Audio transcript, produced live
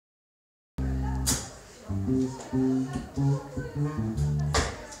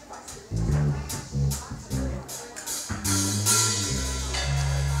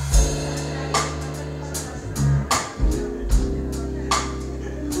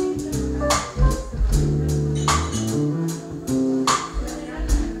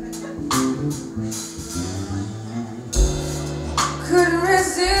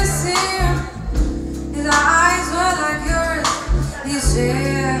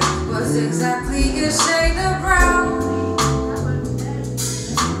Exactly a shade of brown.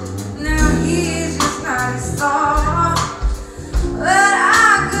 Now he's just not as tall, but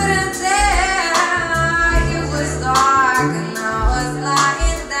I couldn't tell. It was dark and I was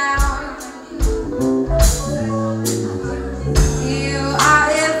lying down. You are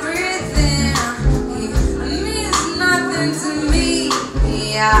everything. You mean nothing to me.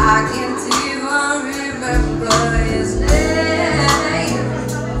 Yeah, I can't even remember his name.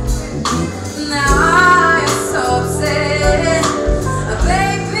 Now I'm so upset,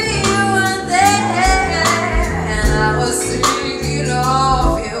 baby, you weren't there, and I was thinking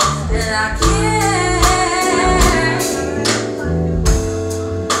of you, and I can't.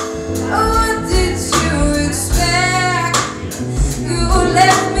 What did you expect? You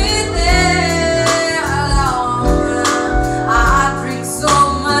left me there alone. I drink so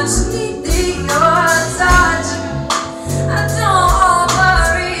much, needing your touch. I don't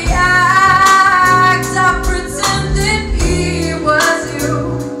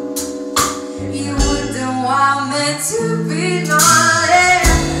to be lonely.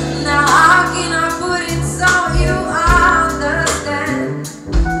 Now how can I put it so you understand?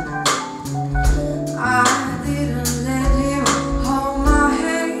 I didn't let him hold my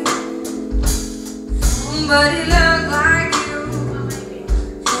hand, but it looked like you.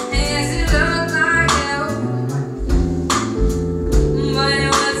 Yes, it looked like you, but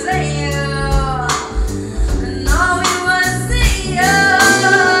it wasn't you. No, it wasn't you.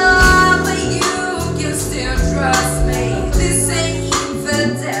 But you can still trust me. This ain't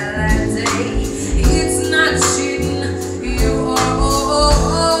infidelity. It's not cheating. You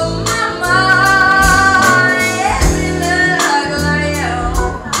are my mind. Yes, it looks like you,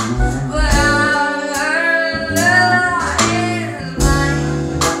 but I'm mine.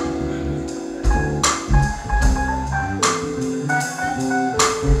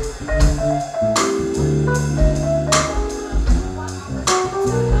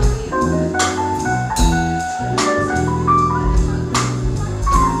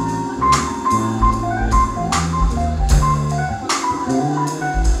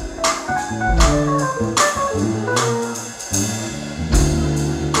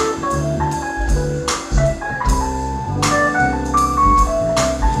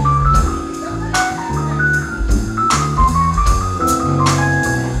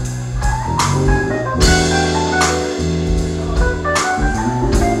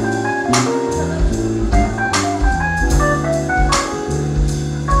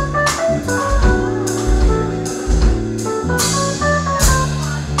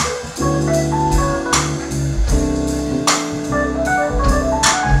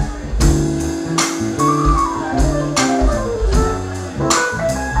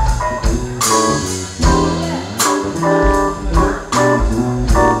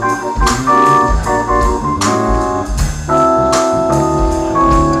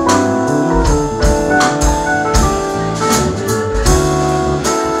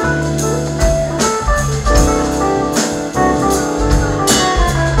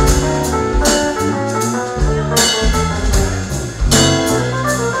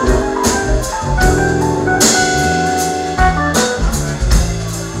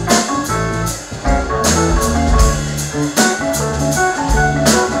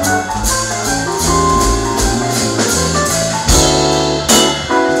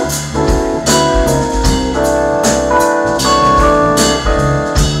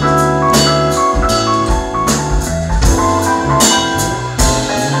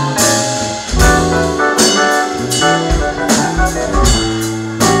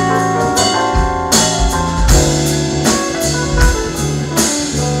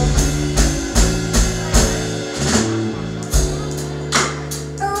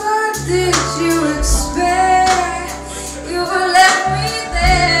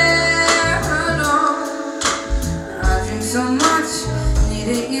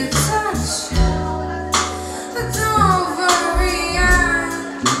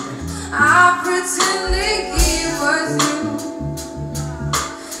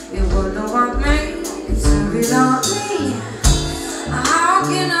 It was no one made to belong.